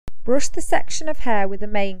Brush the section of hair with a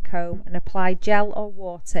main comb and apply gel or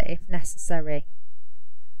water if necessary.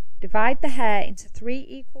 Divide the hair into 3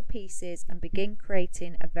 equal pieces and begin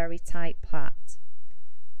creating a very tight plait.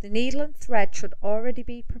 The needle and thread should already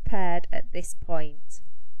be prepared at this point.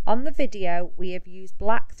 On the video we have used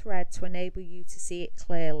black thread to enable you to see it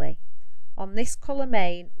clearly. On this colour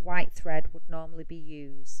main, white thread would normally be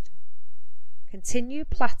used. Continue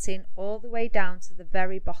plaiting all the way down to the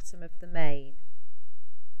very bottom of the main.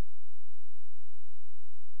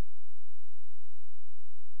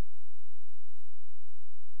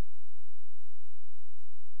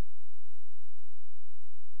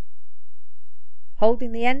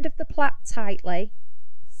 Holding the end of the plait tightly,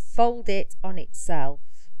 fold it on itself.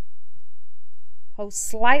 Hold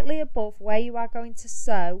slightly above where you are going to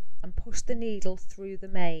sew and push the needle through the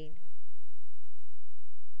main.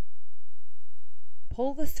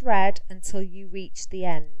 Pull the thread until you reach the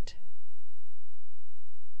end.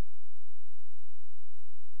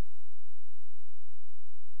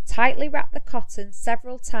 Tightly wrap the cotton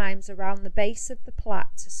several times around the base of the plait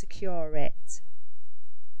to secure it.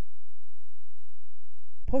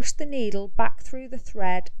 Push the needle back through the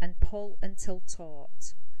thread and pull until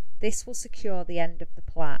taut. This will secure the end of the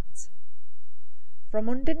plait. From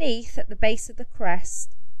underneath at the base of the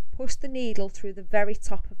crest, push the needle through the very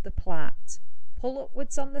top of the plait. Pull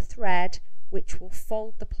upwards on the thread, which will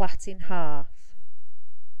fold the plait in half.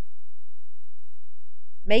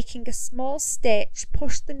 Making a small stitch,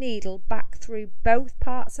 push the needle back through both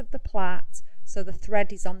parts of the plait so the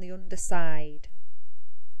thread is on the underside.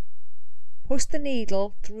 Push the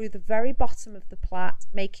needle through the very bottom of the plait,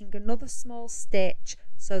 making another small stitch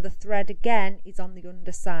so the thread again is on the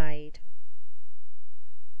underside.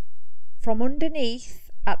 From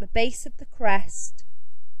underneath, at the base of the crest,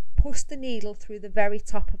 push the needle through the very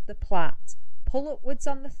top of the plait. Pull upwards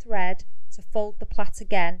on the thread to fold the plait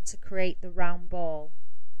again to create the round ball.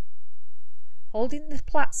 Holding the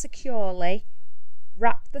plait securely,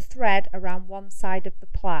 wrap the thread around one side of the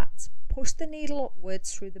plait. Push the needle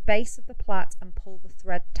upwards through the base of the plait and pull the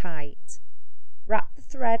thread tight. Wrap the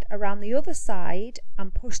thread around the other side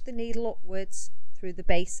and push the needle upwards through the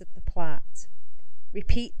base of the plait.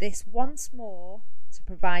 Repeat this once more to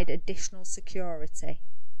provide additional security.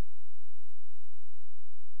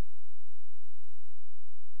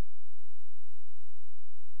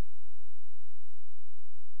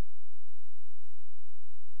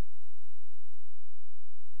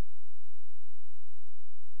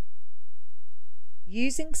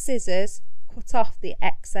 Using scissors, cut off the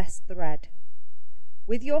excess thread.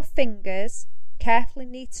 With your fingers, carefully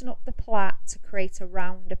neaten up the plait to create a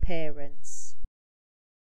round appearance.